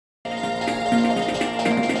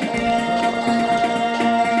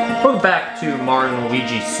to Mario and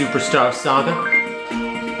Luigi Superstar Saga.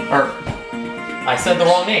 Or, I said the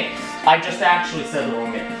wrong name. I just actually said the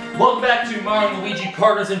wrong name. Welcome back to Mario and Luigi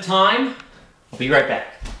Partners in Time. I'll be right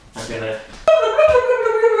back. I'm gonna...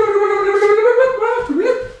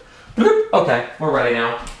 Okay, we're ready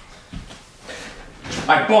now.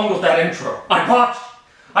 I bungled that intro. I botched!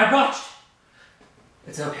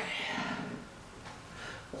 It's okay.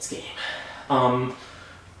 Let's game.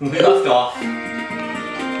 We left off.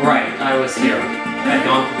 Right, I was here. I had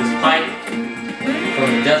gone through this pipe, from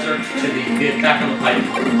the desert to the back on the pipe.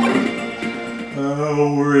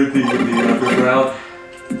 Oh, we're in the underground.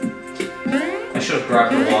 I should have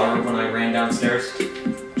grabbed the water when I ran downstairs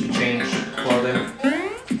to change clothing.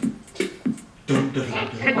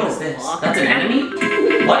 What is this? That's an enemy?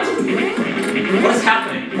 What? What is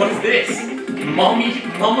happening? What is this?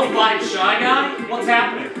 Mummified Shy Guy? What's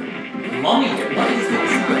happening? Mummy, what is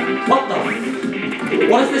this? What the?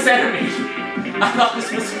 What is this enemy? I thought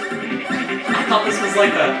this was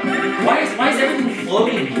like a... Why is everything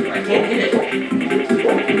floating here? I can't hit it.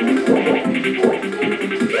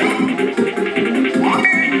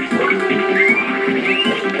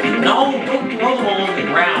 No, don't throw them all on the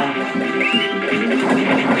ground.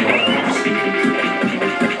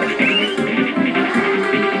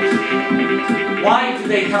 Why do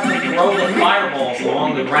they have to throw the fireballs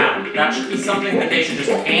along the ground? That should be something that they should just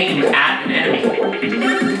aim at an enemy.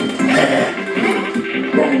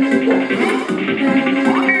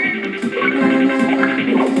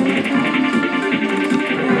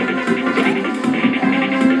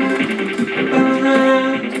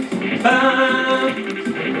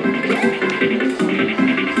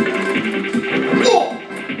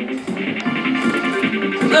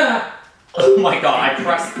 Oh my god, I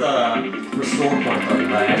pressed the restore point button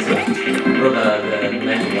by accident. Or the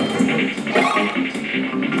menu button.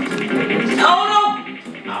 Oh no!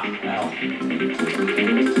 Ah, hell.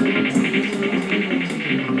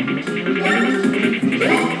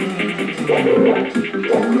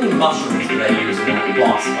 How many mushrooms did I use in that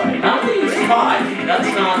boss fight? I only used 5.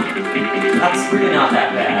 That's really not that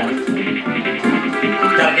bad.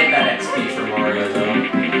 Gotta get that XP for Mario though.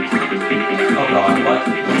 Oh god,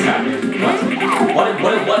 what's happening?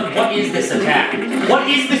 What is this attack? What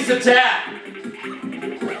is this attack?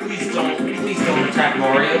 Please don't attack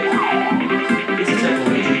Mario. Please attack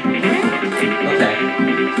Luigi. Okay.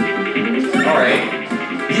 Alright.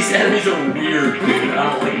 These enemies are weird, dude. I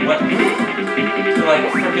don't like what... They're like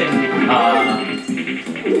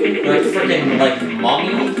freaking, like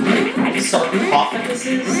mummy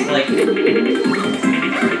sarcophaguses? Like...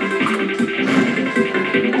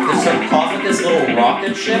 The sarcophagus little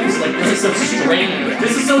rocket ships? Like, this is so strange.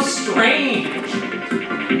 This is so strange!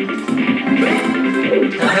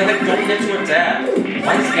 I don't get to attack.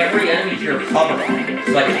 Why is every enemy here hovering?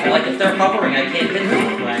 Like if they're hovering, I can't hit them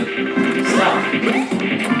with my stuff.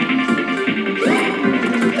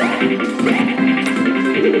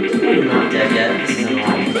 I'm not dead yet. This is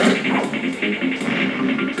annoying.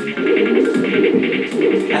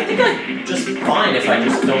 I think I'm just fine if I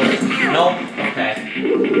just don't... Nope. Okay.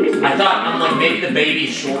 I thought, I'm like, maybe the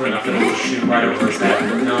baby's short enough that it'll just shoot right over his head,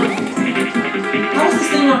 but no. How is this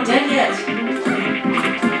thing not dead yet?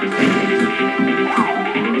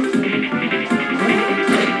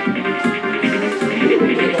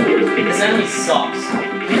 This enemy sucks.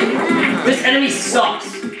 This enemy sucks!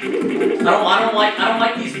 I don't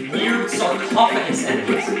like these weird sarcophagus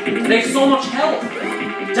enemies. They have so much health!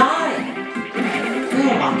 Die!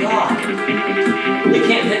 Oh my god! You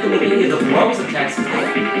can't hit them with any of the bros attacks if they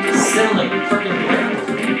sit on the frickin' ground.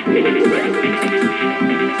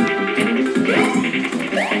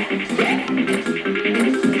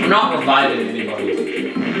 I'm not reviving anybody.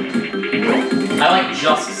 I like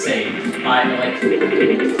just save. I'll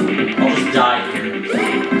just die here.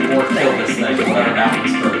 Or kill this thing, whatever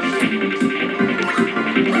happens first.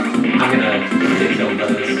 I'm gonna get killed by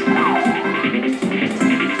this.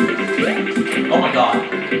 Oh my god.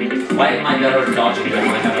 Why am I better at dodging than I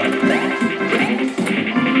have a...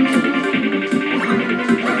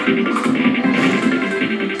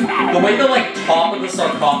 The way the, like, top of the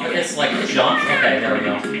sarcophagus, like, jumps... Okay, there we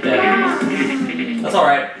go. Dead. That's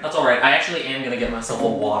alright. That's alright. I actually am gonna get myself a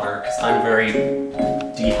water, because I'm very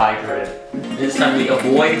dehydrated. This time we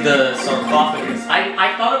avoid the sarcophagus.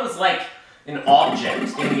 I thought it was, like, an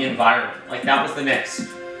object in the environment. Like, that was the next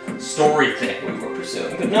story thing we were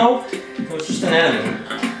pursuing. But no, it was just an enemy.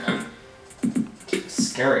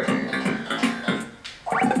 Scary.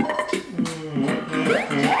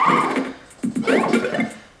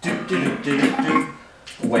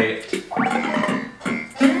 Wait.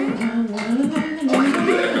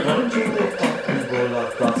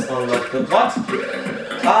 What?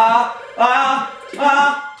 out.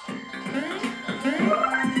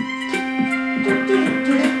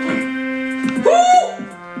 Woo!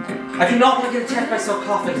 I do not want to get attacked by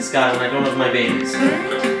sarcophagus guy when I don't have my babies. How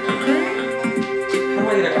do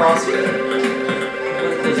I get across here?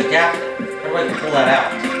 There's a gap. How do I pull that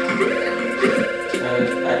out?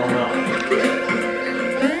 I don't know.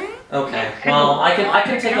 Okay, well, I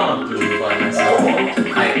can take on a blue by myself,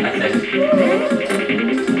 I think.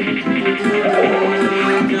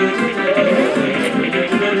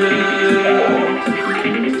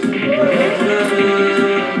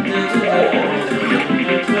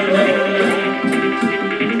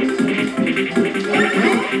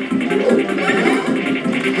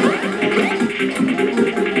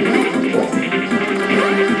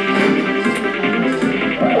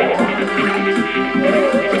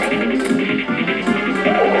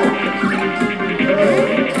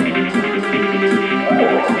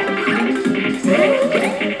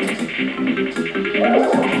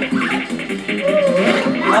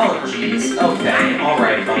 Oh, jeez. Okay.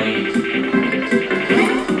 Alright, buddy.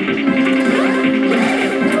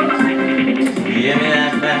 Give me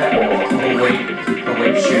that back. Oh, wait.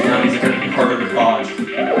 Shoot. Now these are going to be harder to dodge.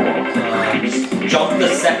 Just jump the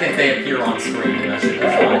second they appear on screen, and that should be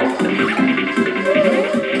fine.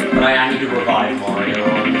 But I need to revive Mario.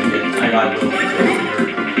 I will be killed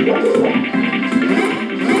here.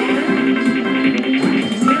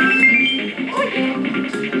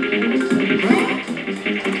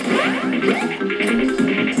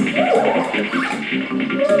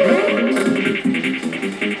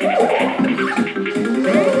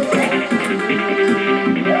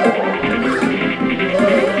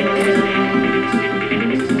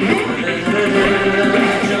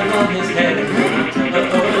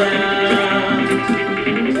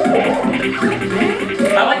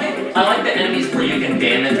 I like the enemies where you can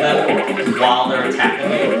damage them while they're attacking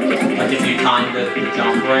you. Like if you time the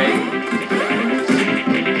jump right.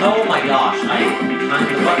 Oh my gosh, I timed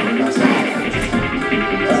the button press off.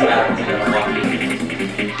 Doesn't matter because I got lucky.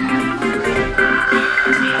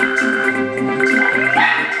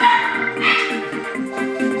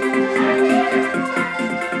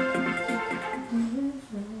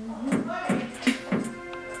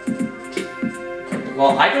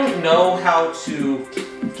 Well, I don't know how to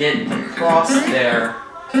get across there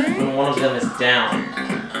when one of them is down.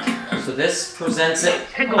 So this presents it.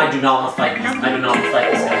 I do not want to fight these. I do not want to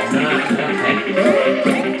fight this guy. No, okay.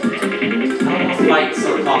 I don't want to fight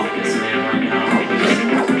sarcophagus man right now.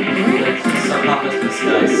 Because sarcophagus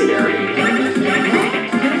guy is scary.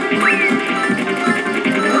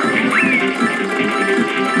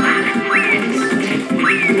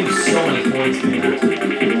 You lose so many points, man.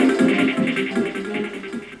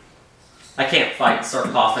 I can't fight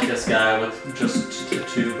sarcophagus guy with just the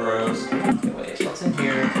two bros. Okay, wait, what's in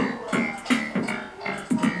here?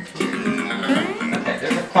 Okay,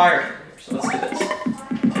 there's a fire here, so let's do this.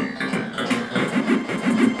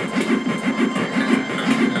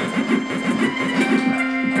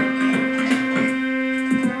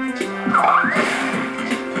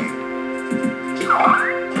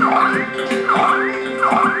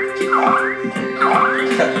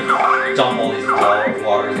 Dump all these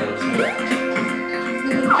waters out of his mouth.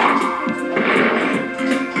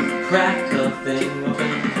 Crack the thing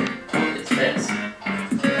open. What is this?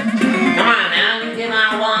 Come on now, you get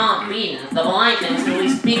our wall beaten. The lightning's really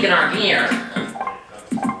speaking our ear.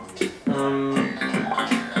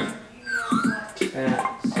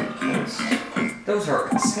 Those are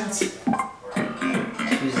expensive.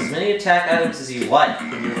 Use as many attack items as you like.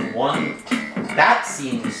 When you have one. That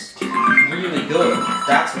seems really good.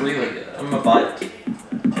 That's really good. I'm gonna buy it.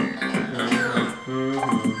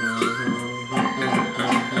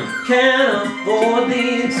 Can't afford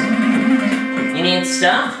these. You need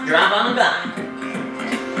stuff? Drop on by.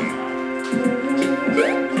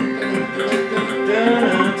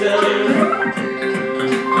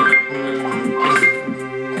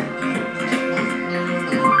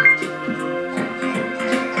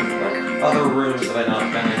 Other rooms have I not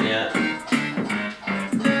been in yet?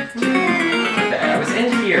 Okay, I was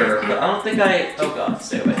in here, but I don't think I... Oh god,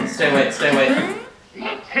 stay away, stay away, stay away.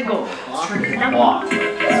 Let's go. Let's try to get blocked. I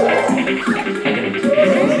can... These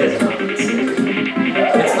guys are not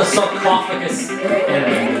it's the sarcophagus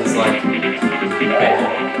enemy that's like... bad.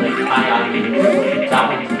 Like, I mean... That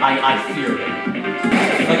one, I fear it.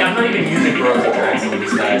 Like, I'm not even using bros attacks on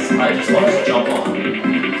these guys. I just want to jump on them.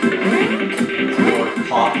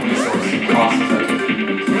 Pop resource cost effective.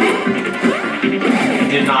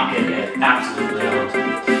 Did not get hit. Absolutely not.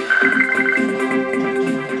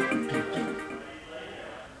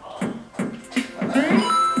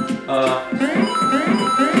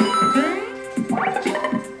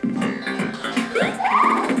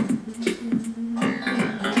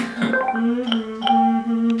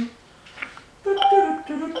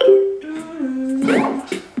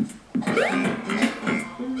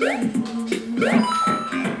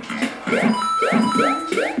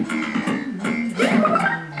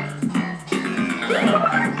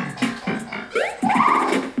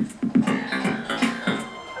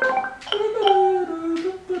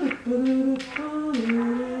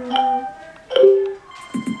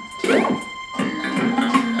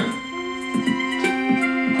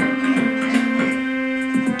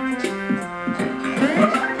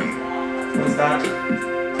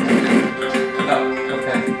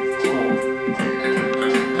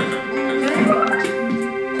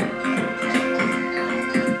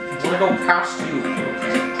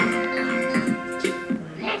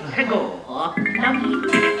 I'm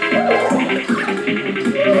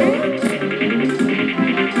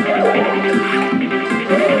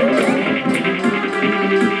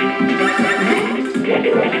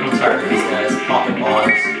tired of these guys. Pocket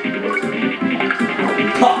ballers.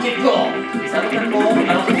 Pocket ball! Is that what they're called? I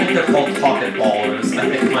don't think they're called pocket ballers. I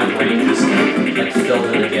think my brain just like filled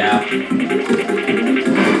in a gap. Ooh,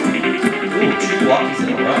 2 luckies in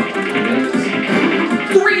a row.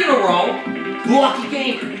 Oh, 3 in a row! Lucky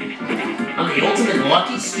gamer! I'm the ultimate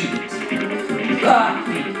lucky student.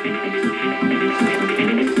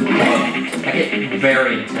 I get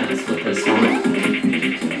very intense with this one.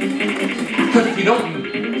 Because if you don't, you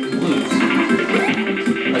lose.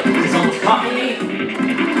 Like, he's almost caught me.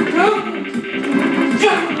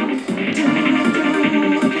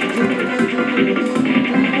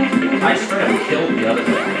 I straight up killed the other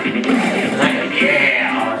guy. And that guy,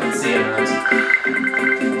 yeah! Alright, see you, nerds.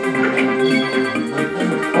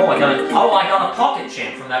 Oh, I got a pocket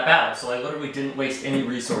champ from that battle, so I literally didn't waste any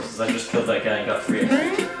resources. I just killed that guy and got 3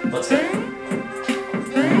 XP. Let's go.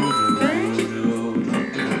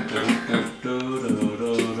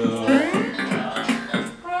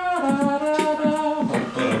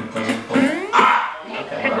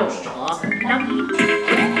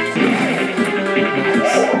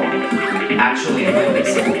 Actually win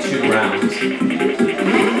this in 2 rounds.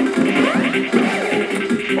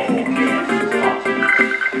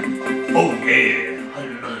 Oh yeah! I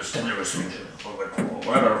didn't understand the resolution.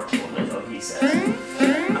 Whatever he says.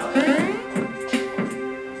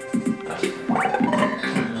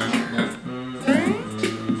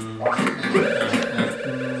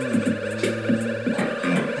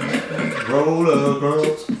 Roller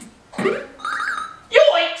girls.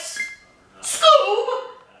 Yoinks! Scoob!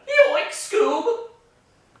 Yoinks, Scoob!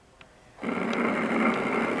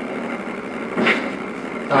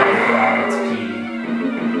 Oh god, it's Petey.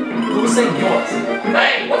 Who's saying yoinks?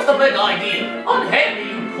 Hey, what's the big idea? Unhand me,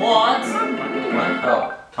 you quads! What? Oh,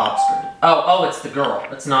 top screen. Oh, it's the girl.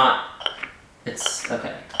 It's not... It's...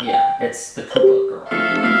 okay. Yeah, it's the Koopa girl.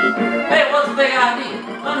 Hey, what's the big idea?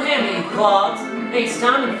 Unhand me, you quads! Hey, it's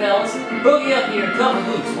timing, fellas. Boogie up here and cut me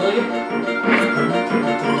loose, will you?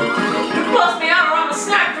 Bust me out or I'm a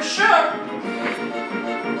snack for sure!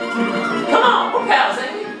 Come on, we're pals,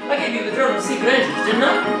 ain't we? I gave you the drill of secret engines, didn't I?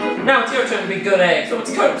 Now it's your turn to be good egg, so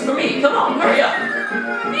it's cooked for me. Come on, hurry up.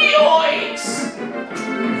 Yoinks!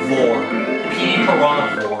 VORE. PETEY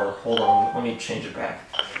Piranha VORE. Hold on, let me change it back.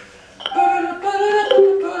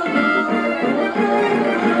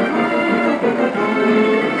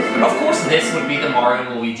 Of course this would be the Mario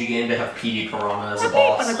and Luigi game to have PETEY Piranha as a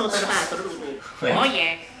boss. Oh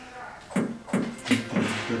yeah.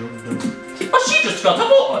 Oh, she just got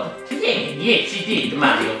aboard! Yeah, she did,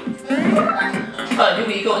 Mario. Do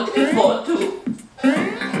we going to be forward too?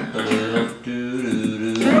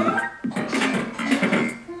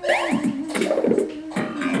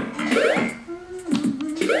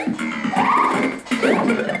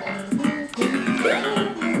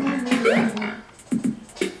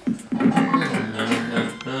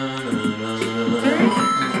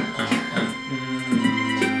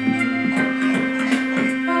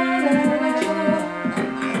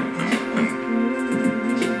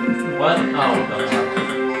 What? Oh, God. How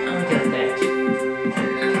do I get there?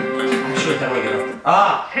 Actually, how do I get up there?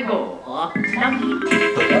 Ah! I'm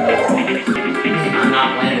not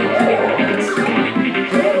landing on anyone. That's annoying.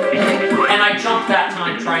 And I jumped that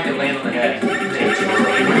time trying to land on the head. We're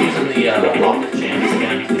using the pocket champs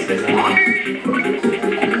again. Because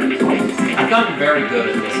I've gotten very good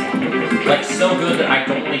at this one. Like, so good that I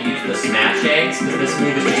don't want to use the smash eggs, because this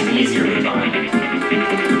move is just easier to time.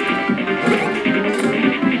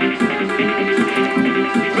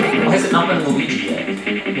 Why is it not been Luigi yet?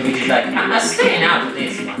 Luigi's like, I'm not staying out of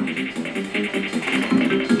this one.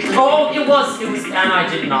 Oh, it was, and I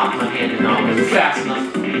did not, my hand did not move fast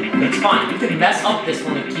enough. But it's fine, you can mess up this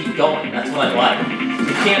one and keep going, that's what I like.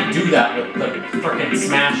 You can't do that with the frickin'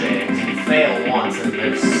 smash eggs. You fail once and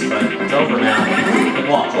it's over now. Like,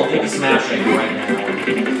 watch, I'll do the smash egg right now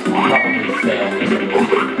and probably fail miserably.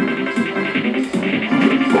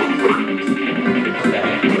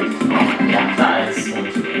 Yeah, that is one.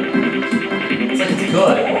 It's like it's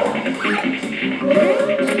good.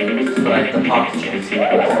 But the pocket champs.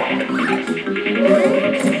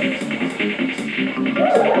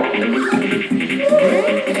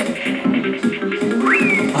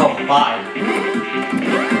 Oh, bye.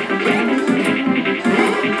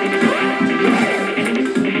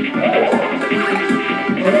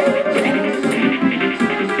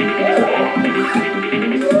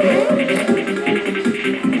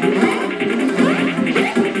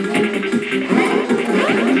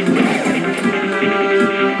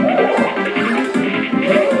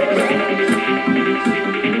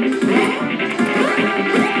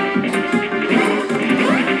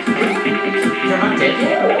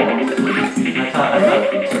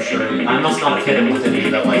 sure. I must not have hit him with any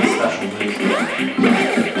of the, like, special moves.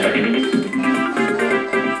 There you go.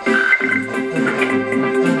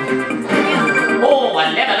 Oh, I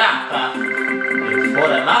leveled up! For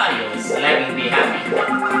the Mario is slamming me happy.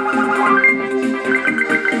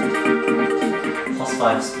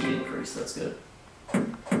 +5 speed increase, that's good.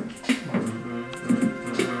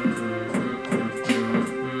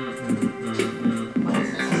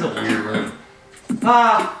 This is a weird room.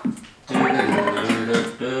 Ah!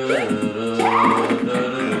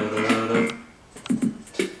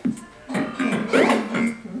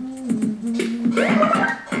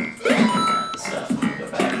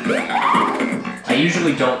 I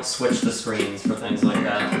usually don't switch the screens for things like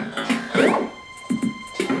that.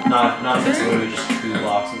 Not if it's literally just 2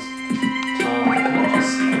 boxes. No, okay, hold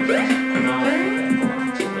on.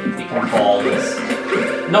 We can ball this.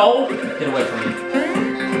 No! Get away from me.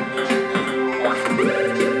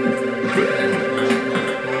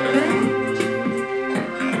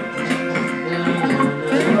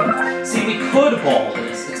 See, we could ball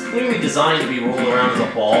this. It's clearly designed to be rolled around as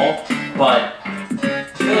a ball, but I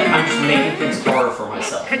feel like I'm just making things harder for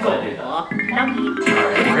myself when I do that.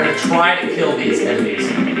 Alright, we're gonna try to kill these enemies.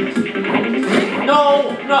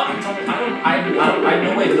 No! No! I have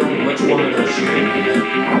no way of knowing which one they're shooting me at.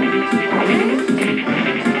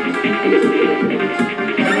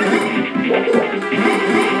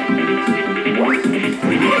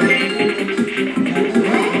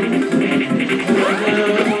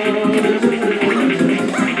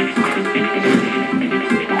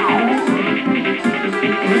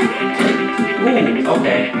 Ooh,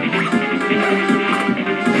 okay.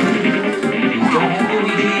 Please don't hit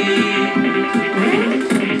Luigi.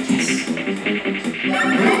 Yes.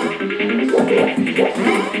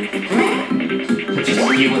 They're just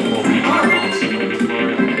healing Luigi constantly.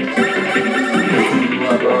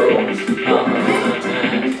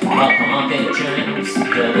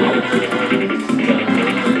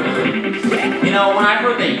 You know, when I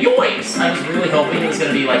heard the yoinks, I was really hoping it was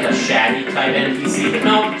going to be like a Shaggy type NPC, but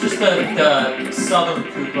no, just the Southern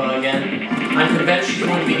Koopa again. I'm convinced she's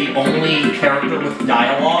going to be the only character with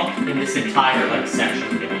dialogue in this entire like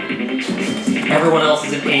section. Everyone else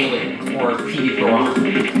is an alien or PETEY Piranha.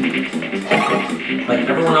 Like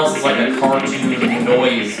everyone else is like a cartoon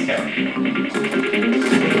noise character.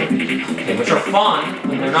 Okay, which are fun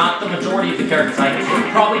when they're not the majority of the characters. I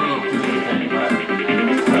should probably be including the thing, but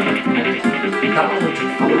that one would be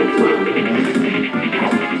fun.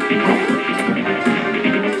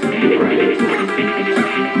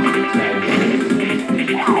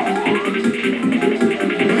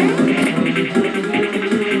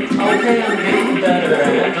 Okay, I'm getting better at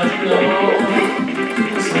it, don't you know?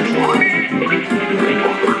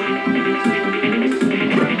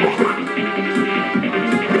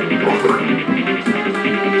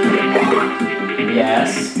 Yes.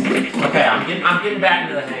 Okay, I'm getting back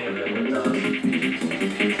into the hang of it with those.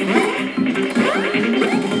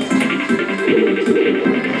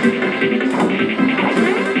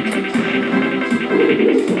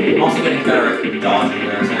 I'm also getting better at dodging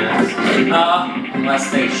their attacks. Unless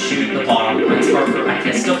they shoot the bottom. It's hard for,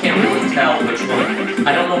 I still can't really tell which one. I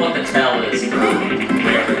don't know what the tell is for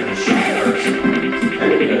where they're gonna shoot first.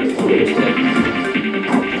 Okay, good.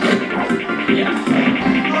 Yeah.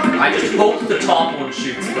 I just hope the top one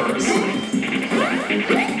shoots first.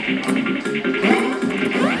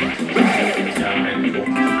 Yeah, okay, cool.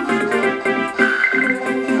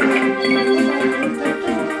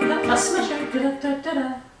 A smash it.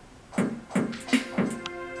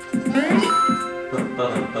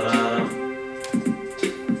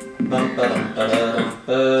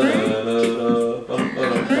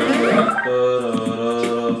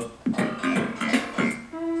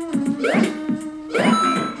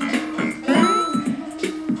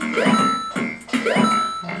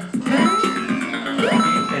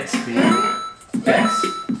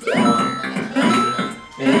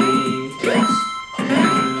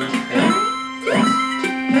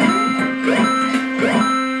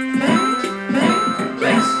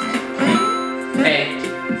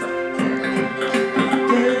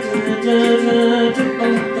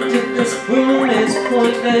 This room is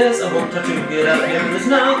pointless. I won't touch you to get up here. There's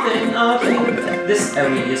nothing up here. This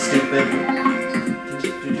area is stupid.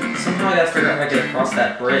 Somehow I gotta figure out how to get across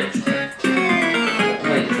that bridge.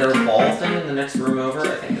 Wait, is there a ball thing in the next room over?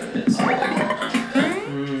 I think there is.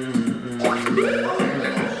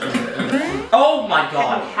 Oh my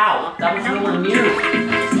god, how? That was nowhere near me.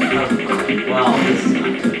 Well, this is not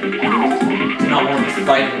good. I do not want to be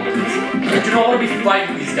fighting with these. I do not want to be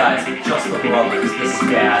fighting these guys with just the brothers. This is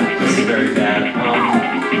bad. This is very bad.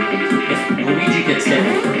 If Luigi gets hit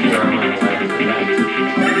from here, I'm running away.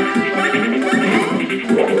 Okay.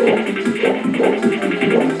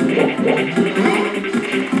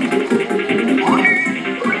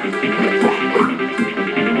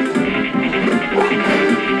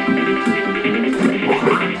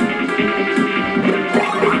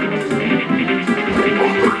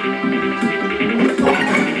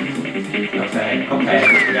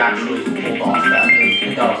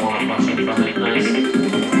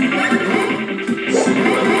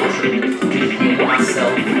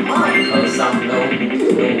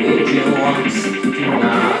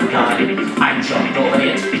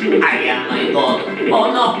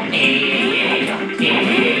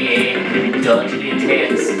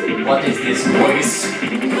 boys.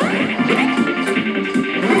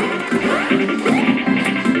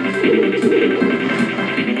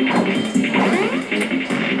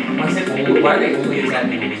 Why are they only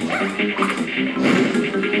attacking Luigi?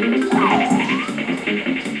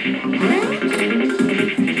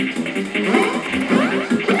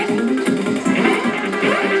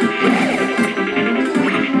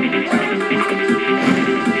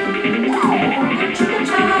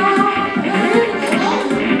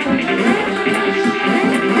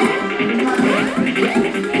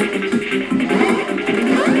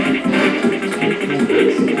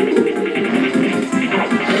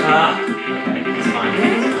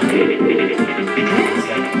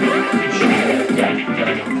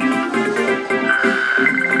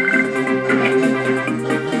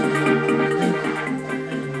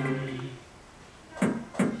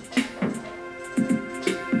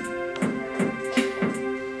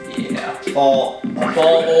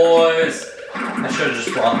 Ball boys! I should have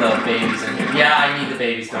just brought the babies in here. Yeah, I need the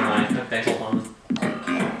babies, don't I? Okay, hold on.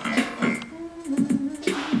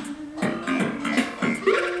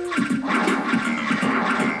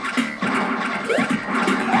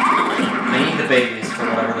 I need the babies for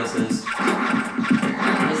whatever this is.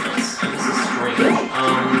 What is this? This is strange. Okay.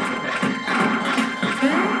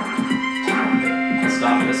 Let's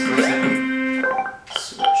stop this for a second.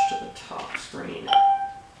 Switch to the top screen.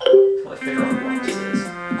 Figure out what this is.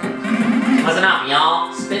 Listen up,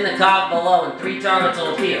 y'all. Spin the cog below and 3 targets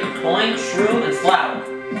will appear. Coin, shroom, and flower.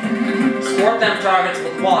 Squirt them targets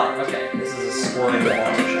with water. Okay, this is a squirting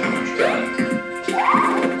water challenge. Got it.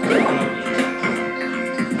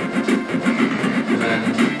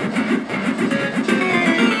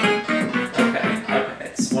 Okay,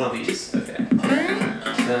 it's one of these. Okay.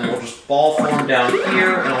 Then we'll just ball form down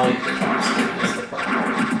here, and I'll leave the top screen. That's the problem.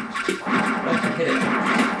 Oh, hit it.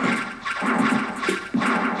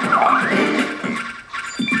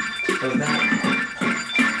 What is that?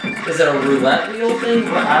 Is it a roulette wheel thing?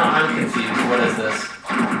 What? I'm confused. What is this?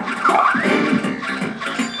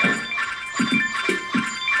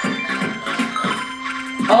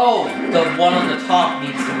 Oh, the one on the top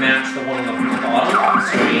needs to match the one on the bottom?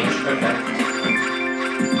 Strange. Okay.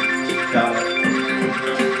 Got it.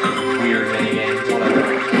 Weird minigame. Whatever.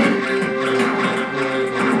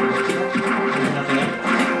 Nothing else.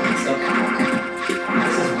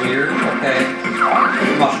 This is weird. Okay.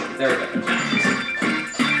 Mushroom. There we go.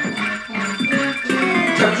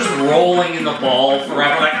 I'm just rolling in the ball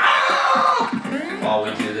forever, like, ah! While we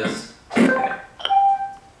do this. Okay.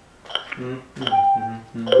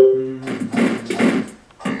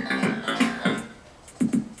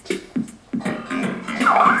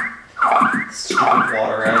 Stupid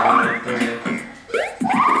water out of there. There we go.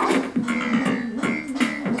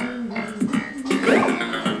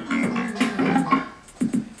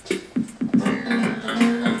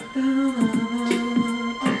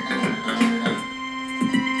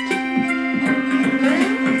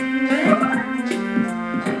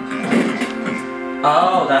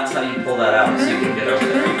 Oh, that's how you pull that out, so you can get over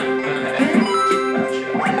there. Okay. Gotcha.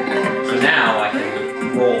 So now I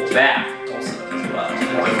can roll back also as well. And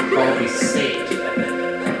it'll probably save. So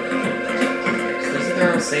isn't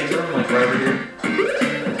there a save room, like right over here?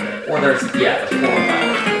 Or there's, yeah, the 4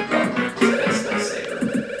 mile. That's the save room.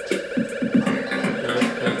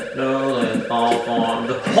 No, the ball form.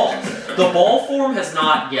 The ball form has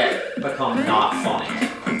not yet become not funny.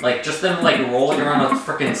 Like, just them, like, rolling around a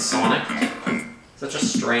frickin' Sonic. Such a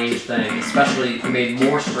strange thing, especially made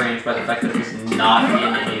more strange by the fact that it was not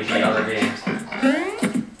in any of the other games.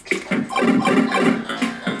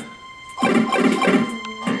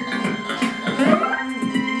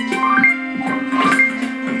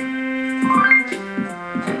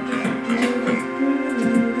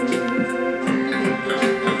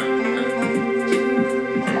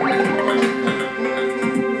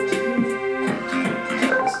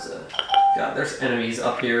 God, there's enemies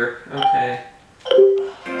up here. Okay.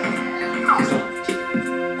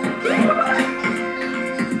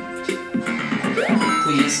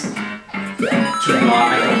 Please. Do not.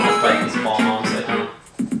 I don't want to fight these ball moms. I don't.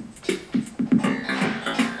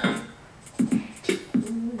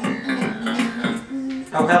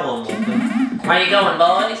 Oh, hello, Molten. Where are you going,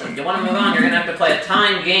 boys? If you want to move on, you're going to have to play a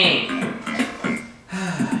timed game.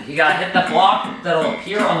 You got to hit the block that'll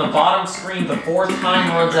appear on the bottom screen before time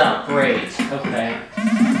runs out. Great. Okay.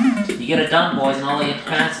 You get it done, boys, and I'll let you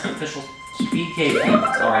pass the official speed cave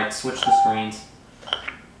payments. Alright, switch the screens.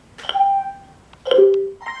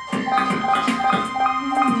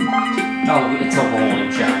 Oh, it's a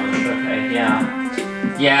rolling challenge. Okay,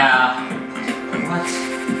 yeah. Yeah. What?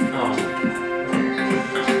 Oh.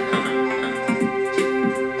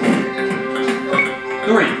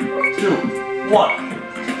 What?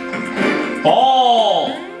 Ball!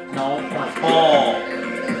 No, not ball.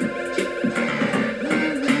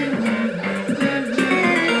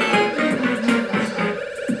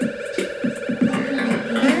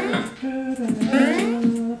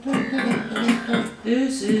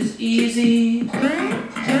 This is easy.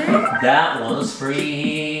 That was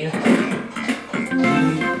free.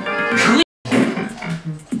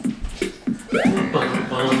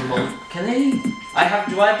 Can they?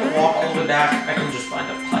 Do I have to walk all the way back? I can just find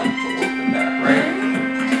a pipe to walk them back, right?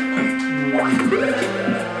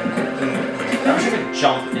 I wish I could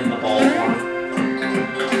jump in the ball one.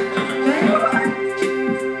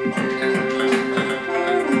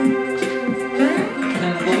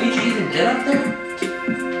 Can Luigi even get up there?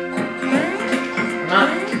 I'm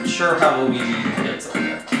not sure how Luigi even gets up there.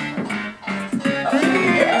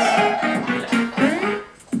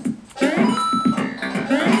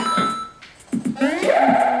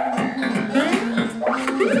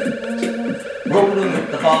 Rolling with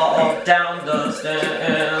the ball down the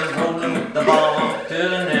stairs, rolling with the ball to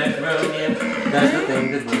the next room, yeah. That's the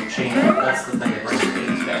thing that will change. That's the thing that brings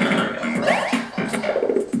things back.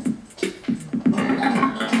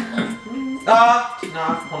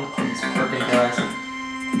 Not one of these freaking guys.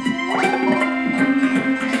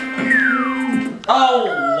 Oh,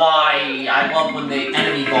 why? I love when they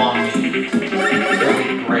enemy bomb me. It's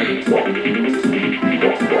really great.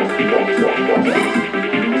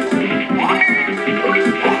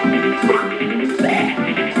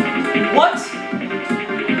 What?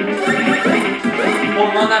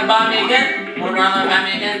 Wanna run that by me again? Wanna run that by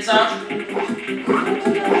me again, Sarge?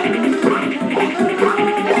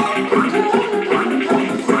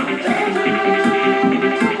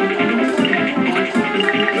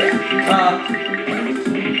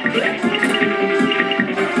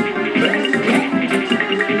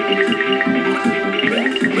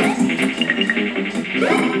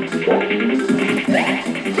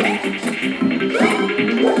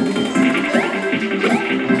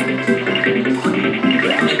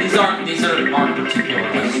 These aren't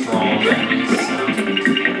particularly strong enemies, so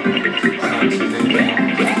it's not too big.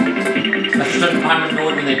 That's just I'm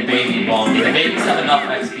annoyed when they baby bomb me. The babies have enough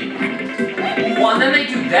XP. Well, and then they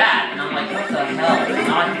do that, and I'm like, what the hell?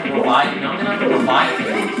 Now I have to revive. Now I'm gonna have to revive him.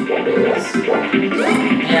 Because,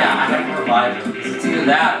 yeah, I have to revive him. Because it's either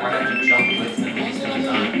that or I have to jump with him and he's gonna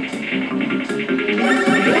die.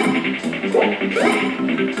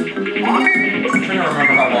 I'm trying to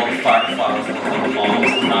remember how well the fireflies and the little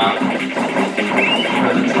bombs are not. I'm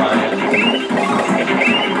gonna try it.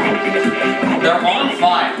 They're on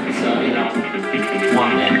fire, so, you know, 1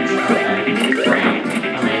 damage. Okay, great,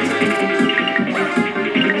 amazing.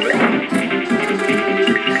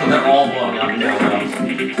 So they're all blowing up now, though.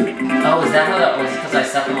 Oh, is that how that was? Because I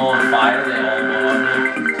set them all on fire, they all blow up now?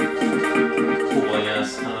 Cool, I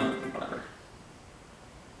guess. Whatever.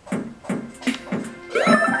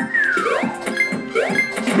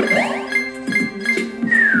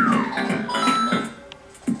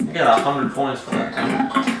 I got 100 points for that.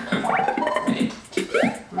 Wait.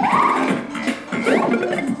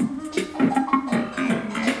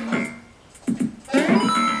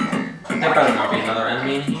 There better not be another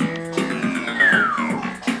enemy in here.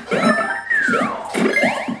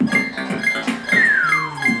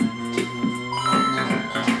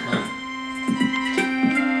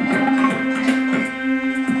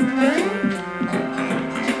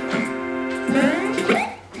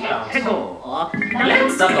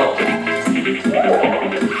 Let's go.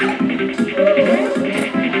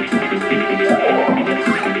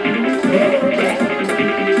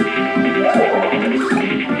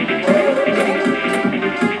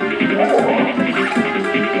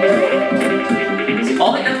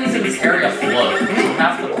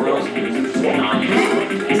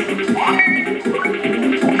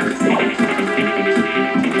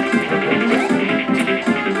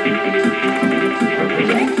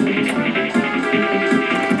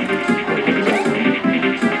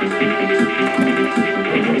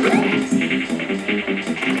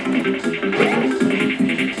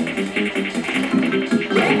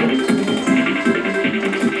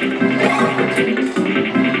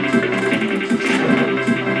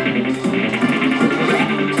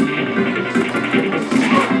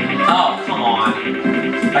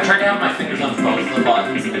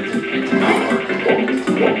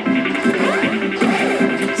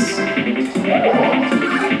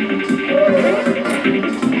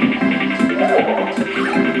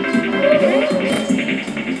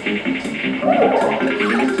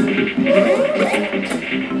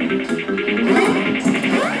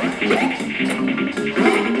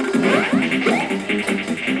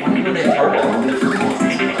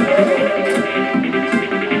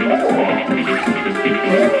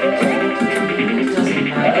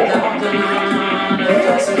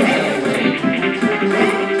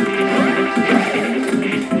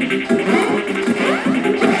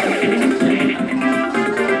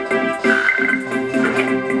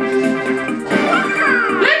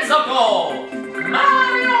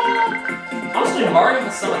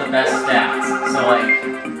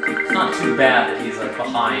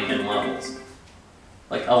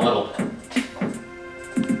 a little bit.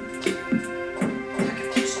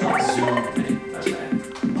 Just like zoom in.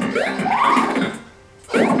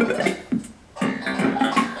 Okay.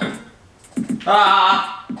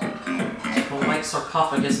 Ah! I don't like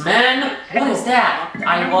sarcophagus men! What is that?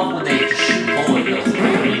 I love when they just shoot bullet bills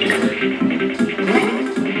immediately.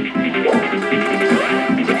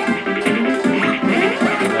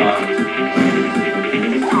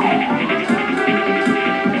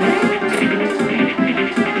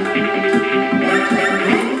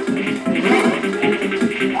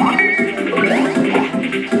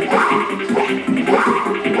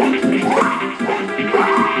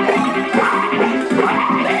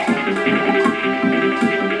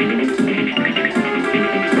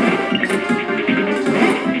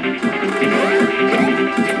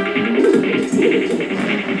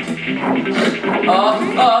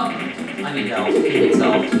 I need help. He needs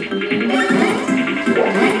help.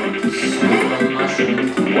 Super mushroom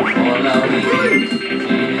for Luigi.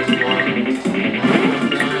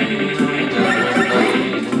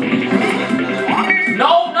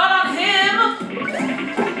 No, not on him!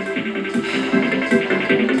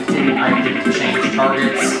 I didn't change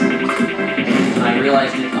targets. And I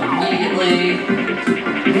realized it immediately.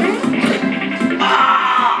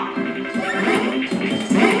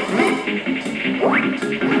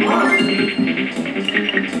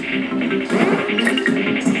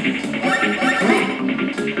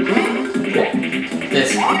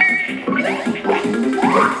 This one.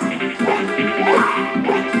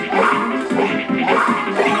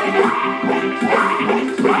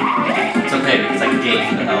 It's okay because I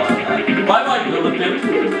gamed the hell out of that. Bye bye bullet bill.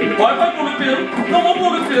 Bye bye bullet bill. No more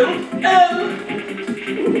bullet bill. L.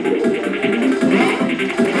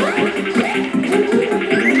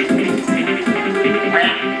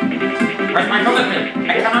 Where's my bullet bill?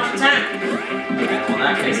 I cannot attack. Okay, well in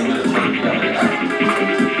that case I'm gonna turn the other guy.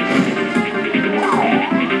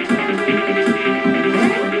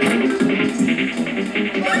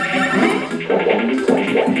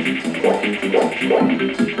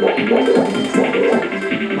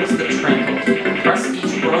 What's the triangle? Press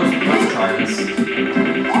each rose. Let's try this.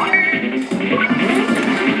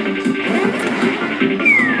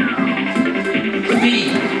 B.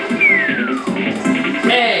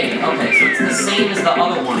 A. Okay, so it's the same as the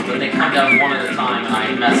other ones, but they come down one at a time and I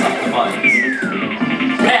mess up the buttons.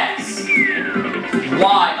 X.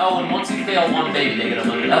 Y. Oh, and once you fail one baby, they get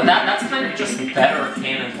eliminated. Oh, that's kind of just better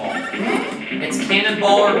cannonball. It's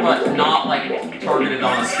cannonballer, but not like targeted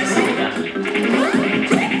on a specific enemy.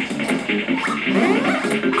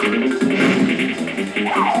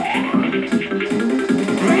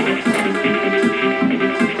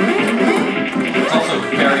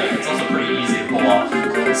 It's also pretty easy to pull off.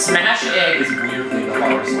 Smash egg is weirdly the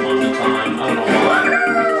hardest one of the time. I don't know why.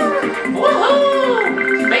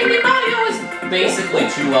 Woohoo! Baby Mario is basically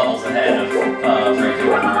 2 levels ahead of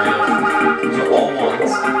regular Mario. Those are all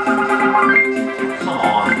ones. Come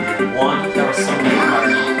on, dude. One? There were so many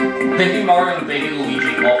Mario. Baby Mario and Baby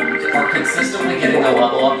Luigi are consistently getting a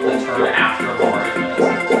level up the turn after Mario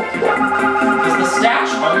does. Does the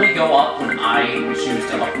stats only go up when I choose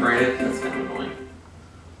to upgrade it? That's kind of annoying.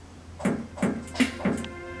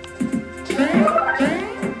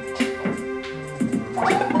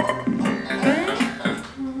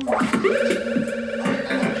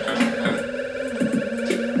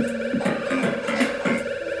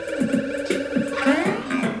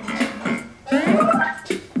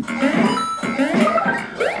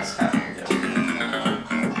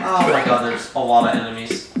 Oh my god, there's a lot of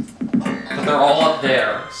enemies. But they're all up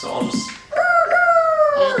there, so I'll just...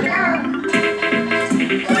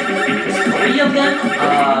 There's 3 of them?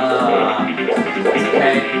 It's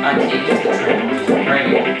okay. I can't use the trampoline. Great.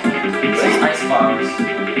 This is ice flowers.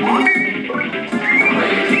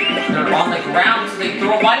 Great. They're on the ground, so they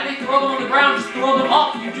throw... Why do they throw them on the ground? Just throw them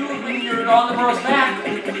up! You do it when you're on the bro's back!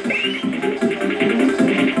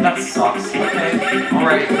 That sucks. Okay.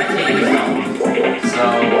 Alright, I can't use that one. So,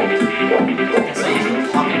 I guess I use the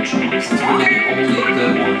pocket chomps. It's really the only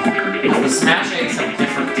good one. Because the smash eggs have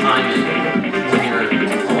different timing when you're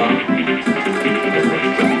alone.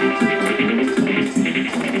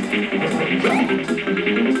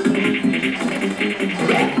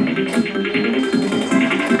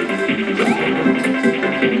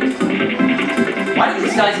 Why do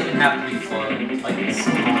these guys even have to be floating? Like, it's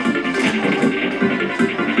so hard.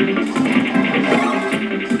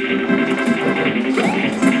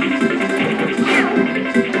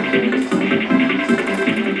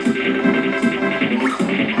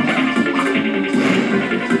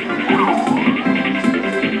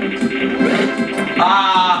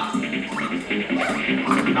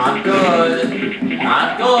 Not good.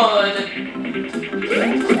 Not good.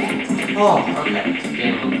 Oh, okay.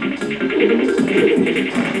 Game over.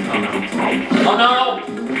 Oh no!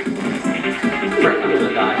 Frick, I'm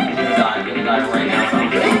gonna die. I'm gonna die right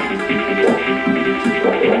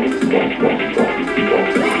now.